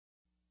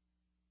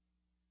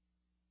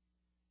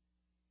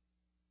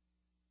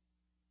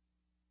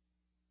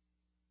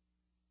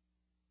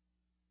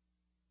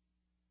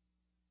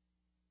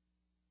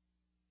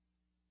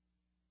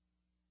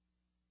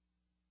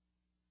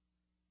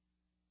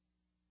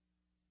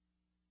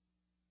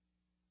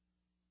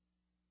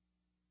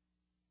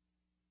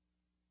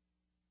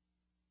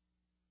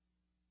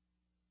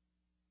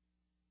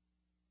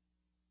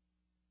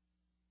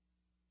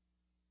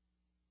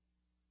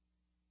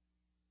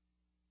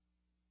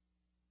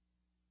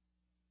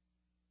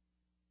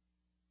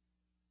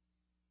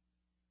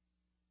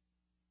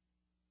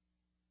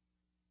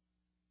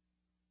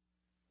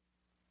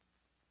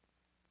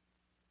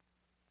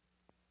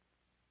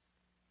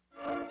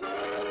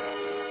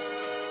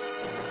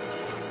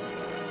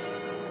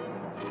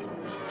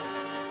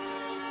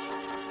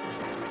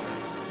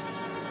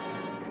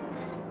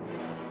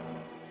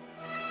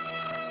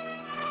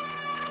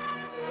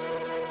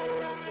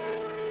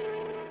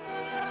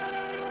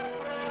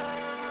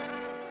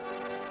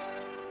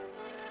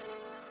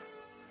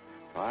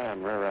Hi,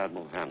 I'm Rear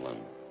Admiral Hanlon.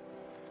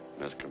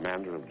 And as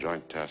commander of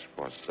Joint Task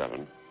Force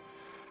 7,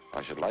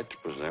 I should like to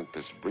present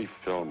this brief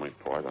film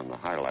report on the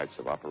highlights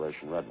of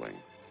Operation Red Wing.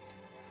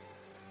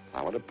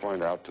 I want to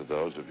point out to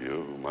those of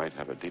you who might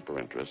have a deeper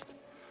interest,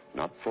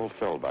 not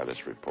fulfilled by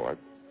this report,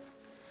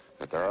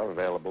 that there are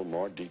available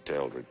more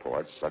detailed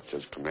reports, such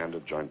as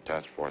Commander Joint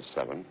Task Force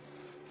 7,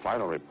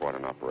 Final Report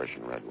on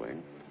Operation Red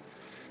Wing,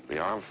 the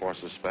Armed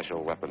Forces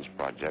Special Weapons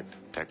Project,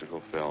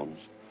 technical films,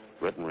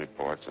 written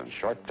reports, and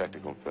short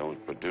technical films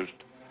produced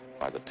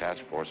by the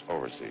task force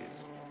overseas.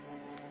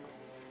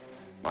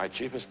 My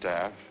Chief of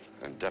Staff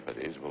and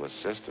deputies will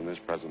assist in this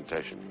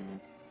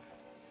presentation.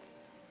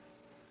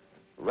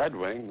 Red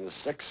Wing, the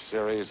sixth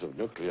series of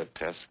nuclear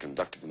tests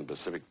conducted in the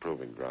Pacific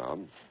Proving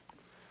Ground,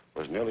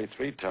 was nearly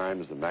 3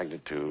 times the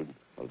magnitude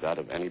of that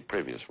of any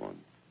previous one.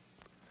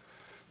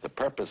 The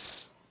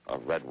purpose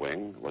of Red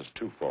Wing was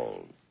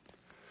twofold: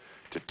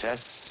 to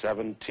test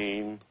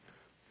 17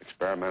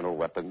 experimental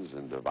weapons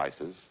and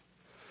devices,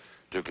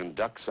 to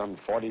conduct some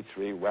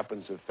 43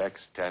 weapons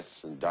effects tests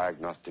and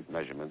diagnostic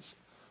measurements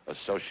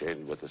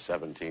associated with the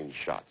 17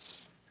 shots.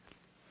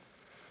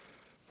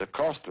 The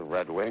cost of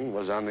Red Wing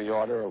was on the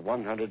order of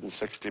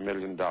 $160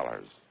 million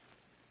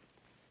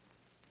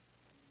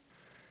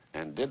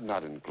and did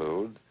not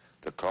include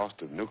the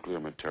cost of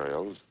nuclear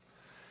materials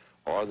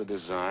or the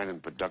design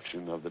and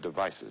production of the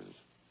devices.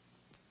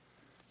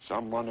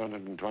 Some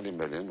 $120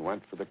 million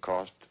went for the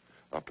cost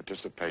of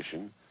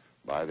participation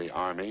by the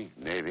Army,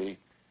 Navy,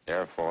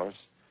 Air Force,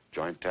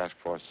 Joint Task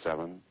Force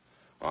 7,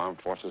 Armed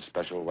Forces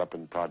Special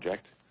Weapon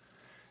Project,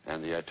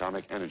 and the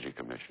Atomic Energy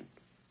Commission.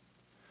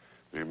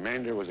 The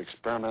remainder was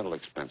experimental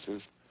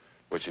expenses,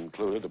 which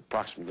included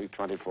approximately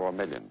 $24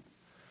 million,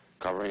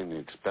 covering the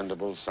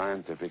expendable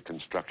scientific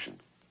construction.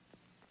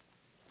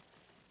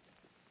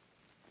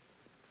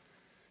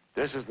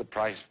 This is the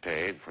price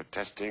paid for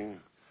testing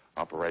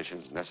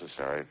operations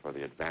necessary for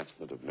the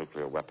advancement of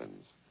nuclear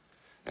weapons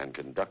and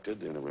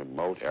conducted in a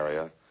remote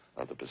area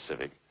of the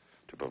Pacific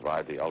to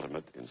provide the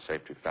ultimate in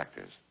safety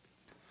factors.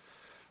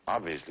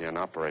 Obviously, an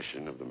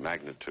operation of the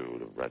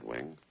magnitude of Red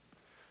Wing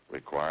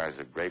requires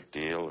a great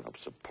deal of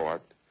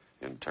support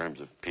in terms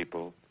of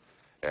people,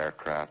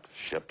 aircraft,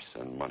 ships,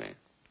 and money.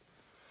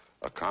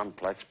 A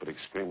complex but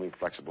extremely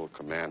flexible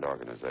command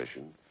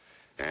organization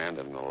and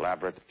an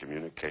elaborate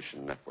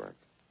communication network.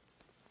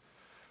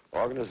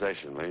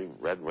 Organizationally,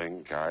 Red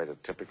Wing carried a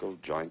typical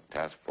Joint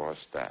Task Force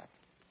staff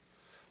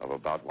of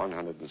about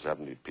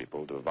 170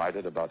 people,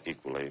 divided about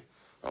equally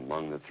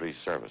among the 3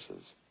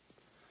 services.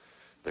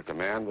 The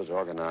command was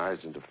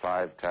organized into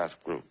 5 task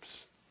groups: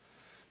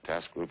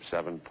 Task Group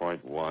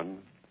 7.1,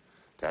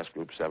 Task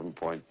Group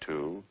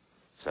 7.2,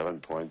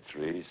 7.3,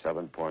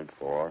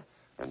 7.4,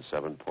 and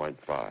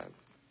 7.5.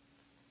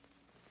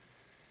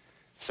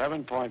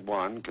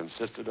 7.1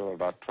 consisted of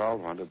about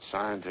 1,200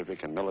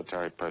 scientific and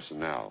military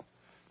personnel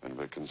and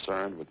were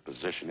concerned with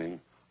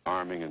positioning,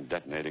 arming, and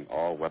detonating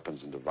all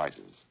weapons and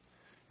devices.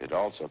 It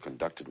also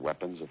conducted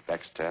weapons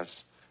effects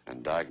tests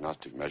and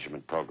diagnostic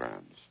measurement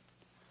programs.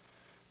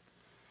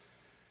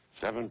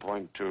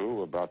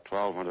 7.2, about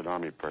 1,200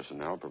 Army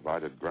personnel,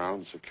 provided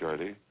ground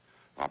security,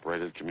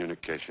 operated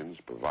communications,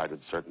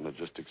 provided certain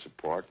logistic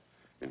support,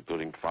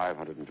 including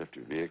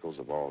 550 vehicles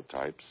of all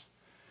types,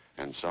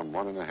 and some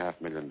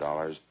 $1.5 million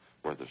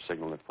worth of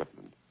signal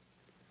equipment.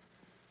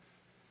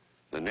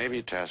 The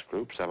Navy Task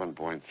Group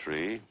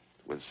 7.3,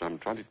 with some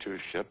 22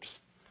 ships,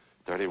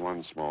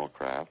 31 small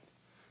craft,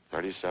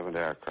 37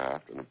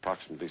 aircraft, and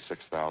approximately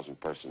 6,000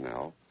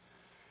 personnel,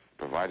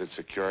 provided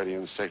security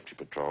and safety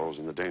patrols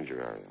in the danger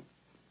area.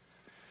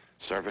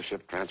 Surface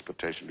ship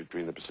transportation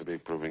between the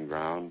Pacific Proving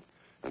Ground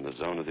and the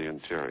zone of the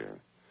interior.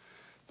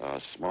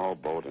 Small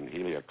boat and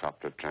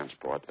helicopter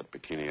transport at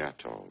Bikini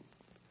Atoll.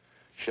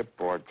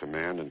 Shipboard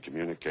command and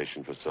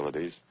communication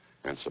facilities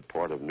and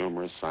support of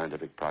numerous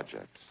scientific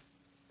projects.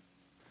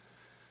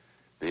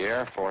 The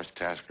Air Force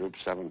Task Group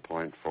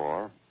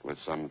 7.4, with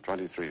some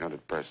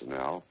 2,300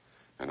 personnel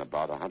and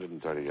about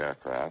 130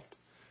 aircraft,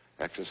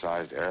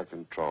 exercised air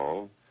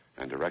control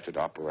and directed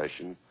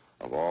operation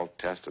of all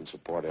test and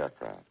support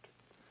aircraft,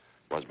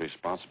 was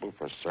responsible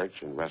for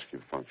search and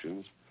rescue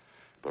functions,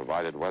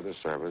 provided weather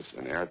service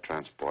and air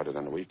transport at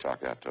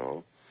Eniwetok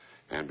Atoll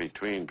and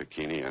between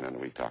Bikini and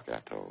Eniwetok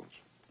Atolls.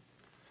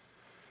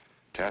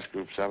 Task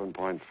Group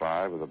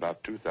 7.5, with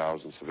about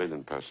 2,000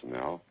 civilian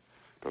personnel,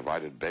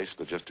 provided base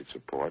logistic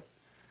support,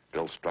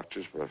 built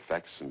structures for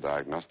effects and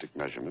diagnostic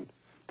measurement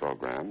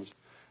programs,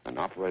 and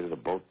operated a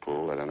boat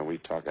pool at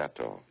Eniwetok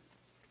Atoll.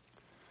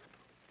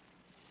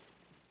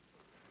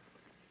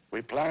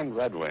 We planned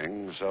Red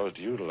Wing so as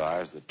to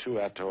utilize the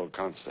 2 atoll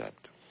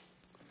concept.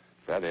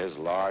 That is,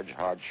 large,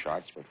 hard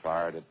shots were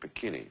fired at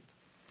Bikini,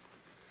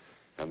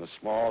 and the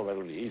small,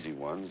 relatively easy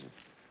ones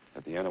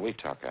at the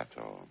Eniwetok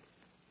Atoll.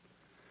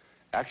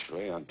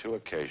 Actually, on 2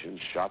 occasions,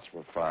 shots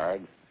were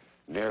fired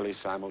nearly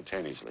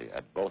simultaneously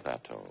at both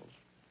atolls.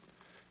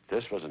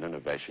 This was an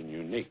innovation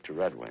unique to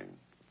Red Wing.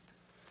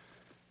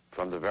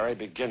 From the very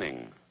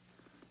beginning,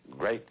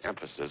 great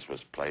emphasis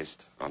was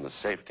placed on the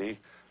safety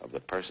of the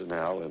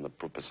personnel in the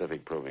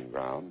Pacific Proving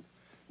Ground,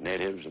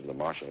 natives of the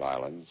Marshall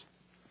Islands,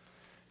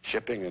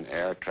 shipping and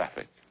air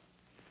traffic.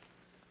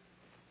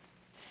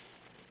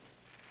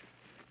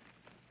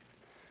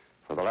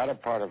 For the latter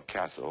part of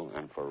Castle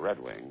and for Red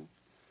Wing,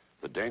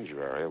 the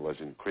danger area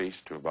was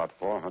increased to about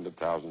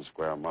 400,000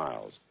 square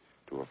miles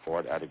to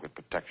afford adequate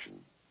protection.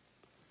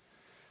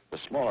 The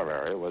smaller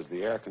area was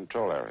the air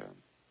control area.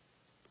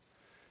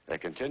 A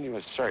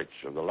continuous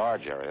search of the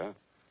large area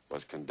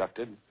was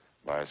conducted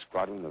by a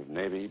squadron of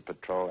Navy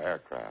patrol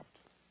aircraft.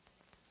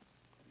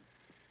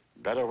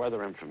 Better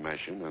weather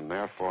information and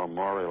therefore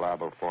more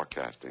reliable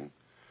forecasting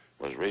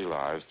was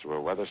realized through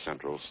a weather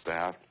central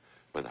staffed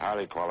with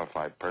highly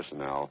qualified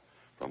personnel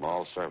from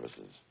all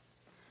services.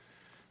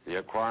 The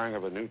acquiring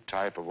of a new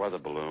type of weather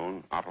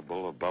balloon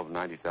operable above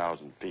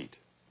 90,000 feet,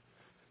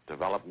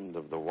 development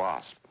of the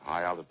WASP,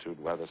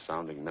 high-altitude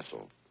weather-sounding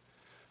missile,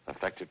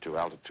 effective to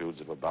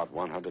altitudes of about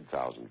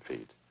 100,000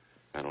 feet,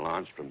 and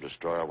launched from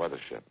destroyer weather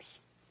ships,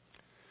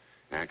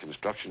 and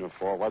construction of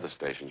 4 weather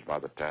stations by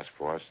the task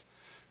force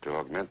to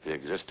augment the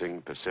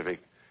existing Pacific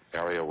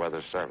Area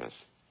Weather Service.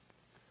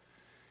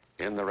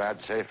 In the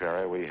RAD-SAFE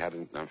area, we had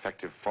an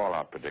effective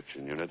fallout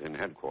prediction unit in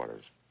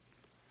headquarters.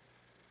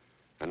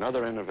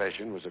 Another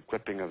innovation was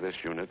equipping of this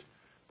unit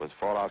with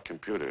fallout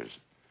computers,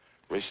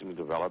 recently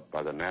developed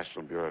by the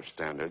National Bureau of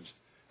Standards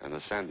and the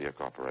Sandia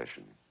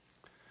Corporation.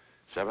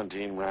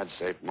 17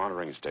 RAD-SAFE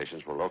monitoring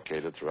stations were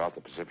located throughout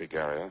the Pacific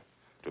area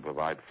to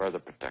provide further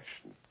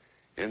protection.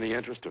 In the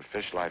interest of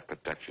fish life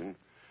protection,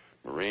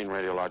 marine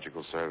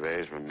radiological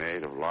surveys were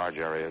made of large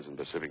areas in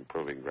Pacific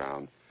Proving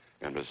Ground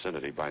and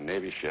vicinity by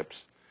Navy ships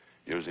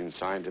using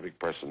scientific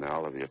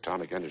personnel of the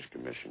Atomic Energy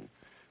Commission,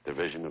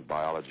 Division of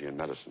Biology and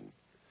Medicine.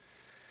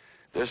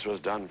 This was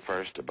done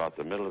first about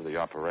the middle of the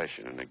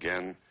operation and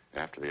again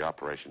after the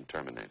operation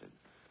terminated.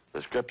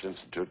 The Scripps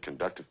Institute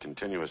conducted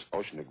continuous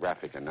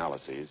oceanographic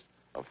analyses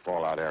of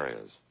fallout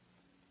areas.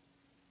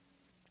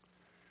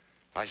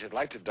 I should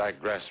like to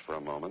digress for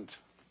a moment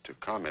to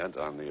comment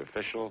on the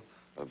official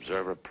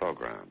observer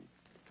program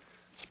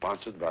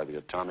sponsored by the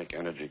Atomic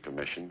Energy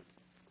Commission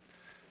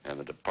and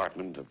the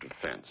Department of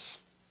Defense.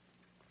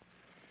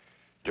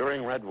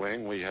 During Red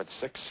Wing, we had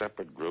 6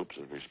 separate groups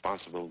of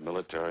responsible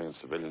military and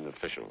civilian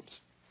officials,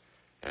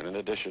 and in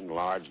addition,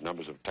 large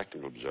numbers of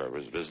technical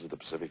observers visited the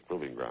Pacific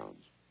Proving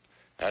Grounds.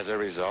 As a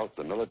result,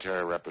 the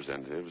military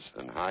representatives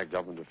and high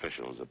government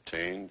officials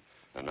obtained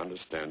an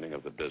understanding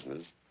of the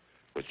business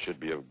which should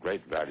be of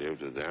great value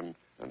to them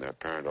and their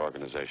parent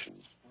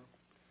organizations.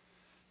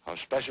 Of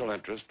special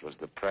interest was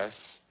the press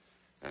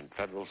and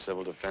Federal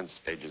Civil Defense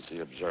Agency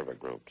observer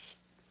groups.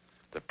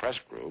 The press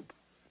group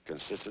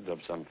consisted of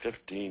some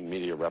 15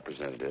 media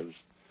representatives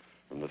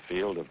from the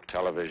field of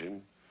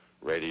television,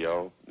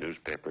 radio,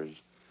 newspapers,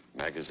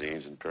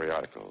 magazines, and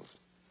periodicals.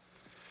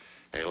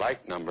 A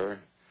like number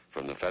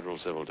from the Federal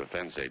Civil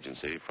Defense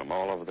Agency from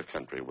all over the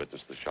country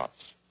witnessed the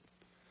shots.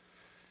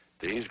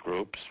 These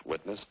groups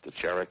witnessed the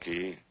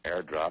Cherokee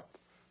airdrop,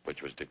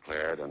 which was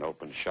declared an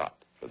open shot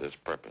for this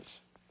purpose.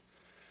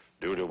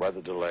 Due to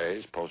weather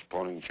delays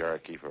postponing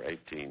Cherokee for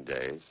 18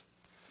 days,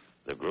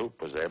 the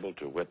group was able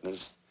to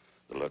witness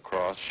the La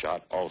Crosse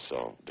shot,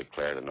 also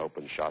declared an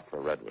open shot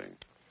for Red Wing.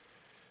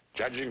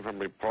 Judging from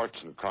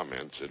reports and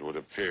comments, it would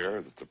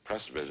appear that the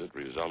press visit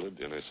resulted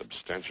in a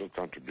substantial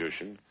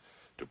contribution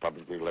to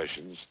public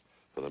relations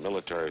for the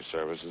military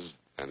services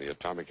and the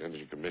Atomic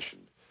Energy Commission.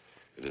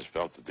 It is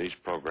felt that these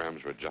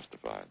programs were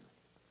justified.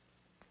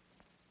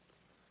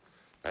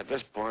 At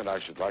this point, I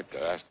should like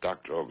to ask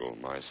Dr. Ogle,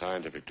 my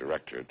scientific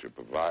director, to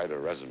provide a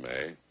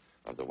resume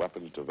of the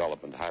weapons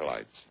development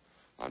highlights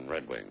on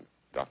Red Wing.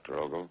 Dr.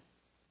 Ogle?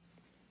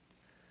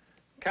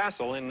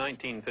 Castle in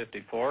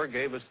 1954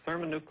 gave us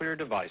thermonuclear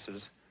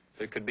devices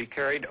that could be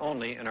carried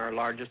only in our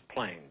largest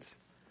planes.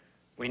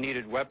 We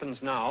needed weapons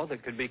now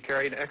that could be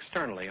carried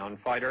externally on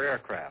fighter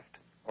aircraft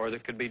or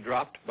that could be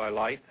dropped by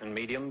light and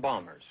medium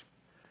bombers.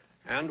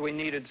 And we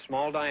needed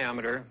small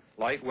diameter,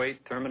 lightweight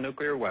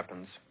thermonuclear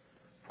weapons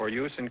for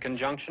use in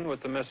conjunction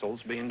with the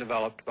missiles being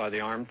developed by the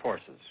armed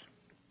forces.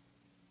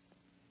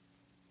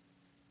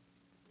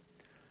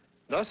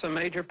 Thus, a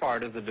major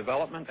part of the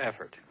development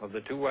effort of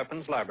the 2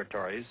 weapons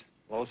laboratories,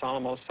 Los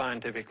Alamos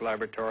Scientific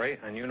Laboratory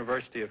and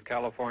University of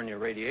California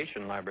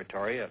Radiation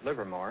Laboratory at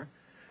Livermore,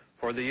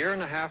 for the year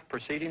and a half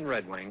preceding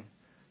Red Wing,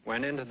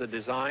 went into the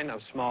design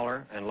of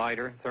smaller and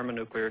lighter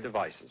thermonuclear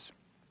devices.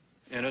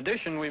 In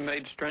addition, we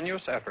made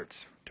strenuous efforts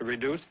to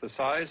reduce the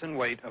size and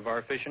weight of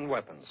our fission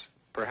weapons,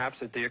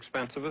 perhaps at the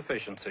expense of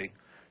efficiency,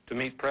 to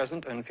meet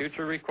present and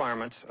future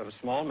requirements of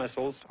small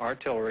missiles,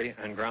 artillery,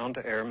 and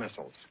ground-to-air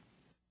missiles.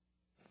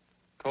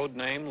 Code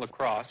name La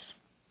Crosse,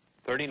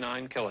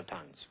 39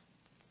 kilotons.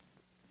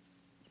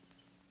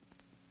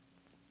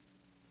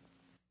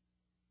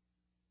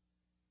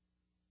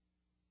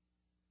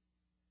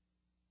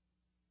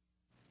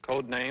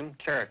 Code name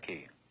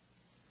Cherokee,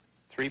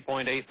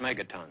 3.8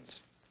 megatons.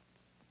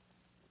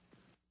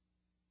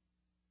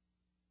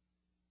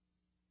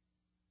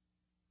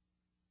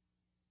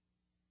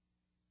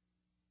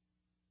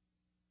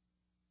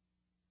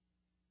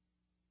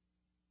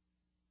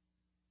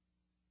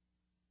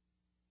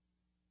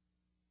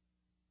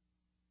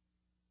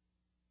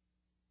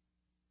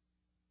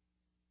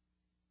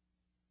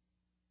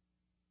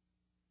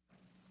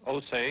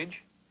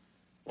 Osage,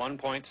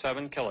 1.7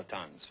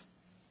 kilotons.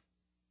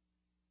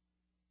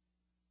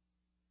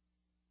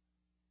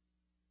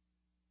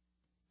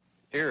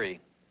 Erie,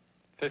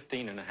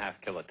 15.5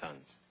 kilotons.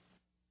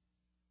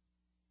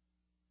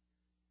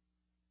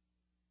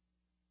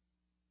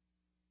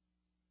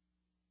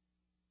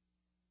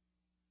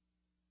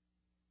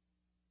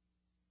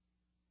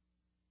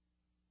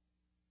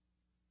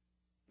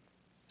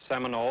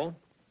 Seminole,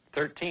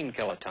 13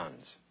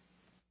 kilotons.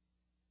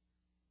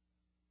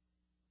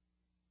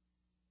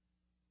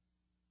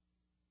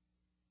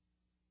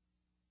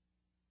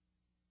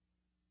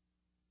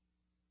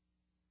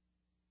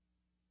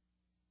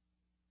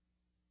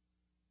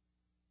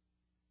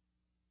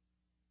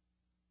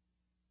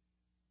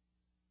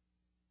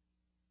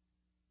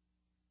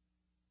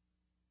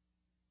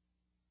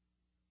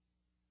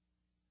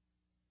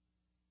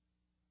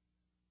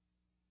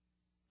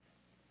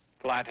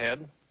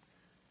 Flathead,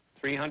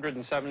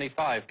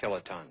 375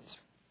 kilotons.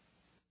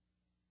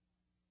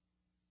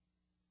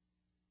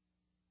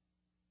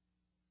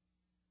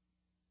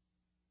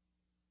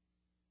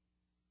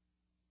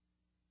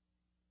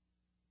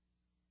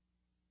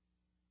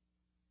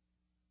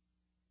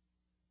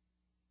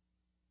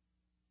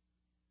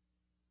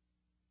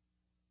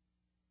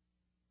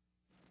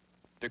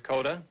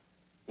 Dakota,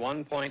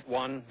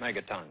 1.1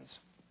 megatons.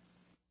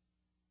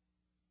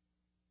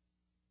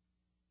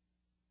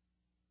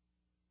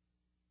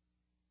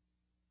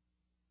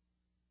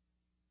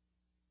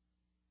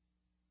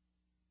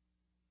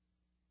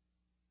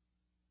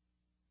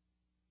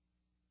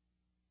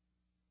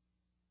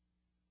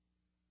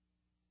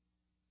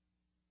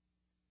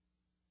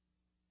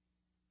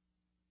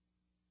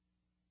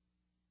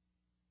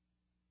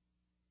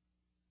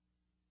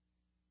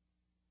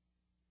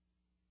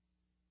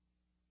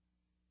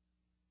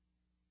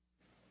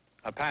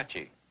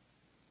 Apache,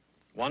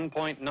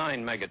 1.9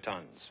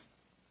 megatons.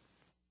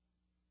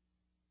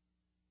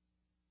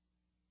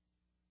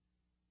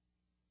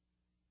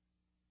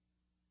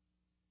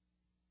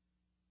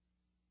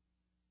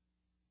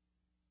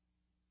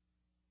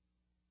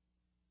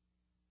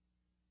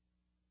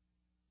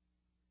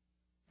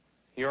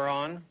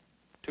 Huron,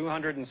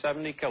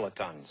 270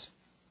 kilotons.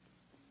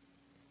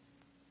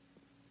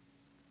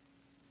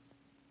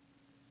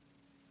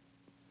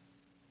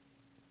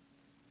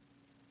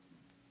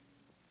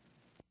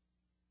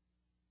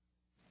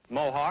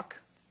 Mohawk,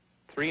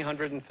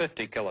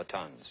 350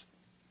 kilotons.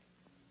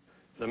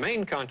 The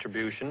main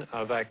contribution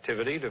of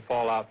activity to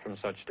fallout from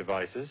such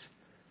devices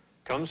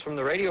comes from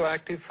the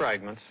radioactive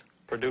fragments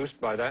produced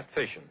by that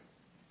fission.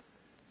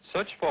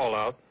 Such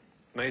fallout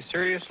may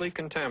seriously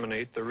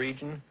contaminate the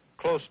region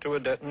close to a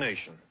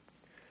detonation.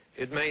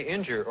 It may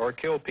injure or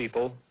kill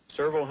people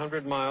several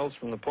hundred miles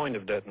from the point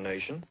of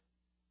detonation.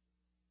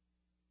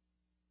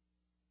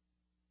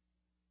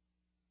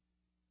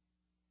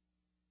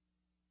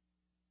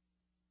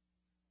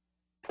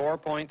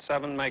 .7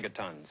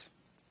 megatons.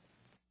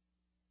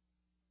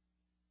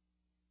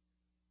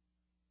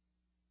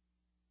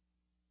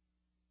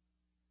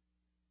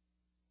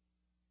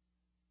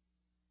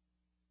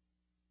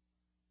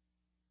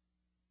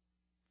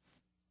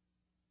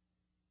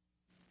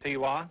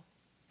 Piwa,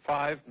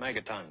 5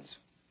 megatons.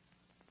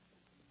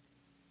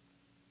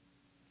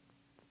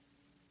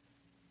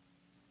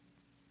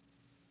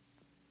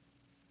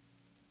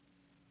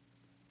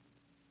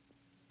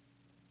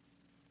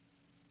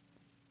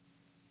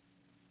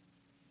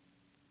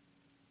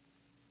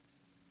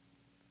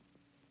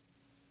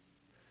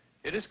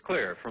 It is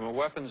clear from a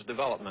weapons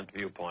development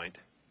viewpoint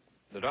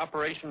that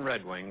Operation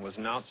Red Wing was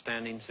an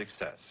outstanding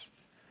success.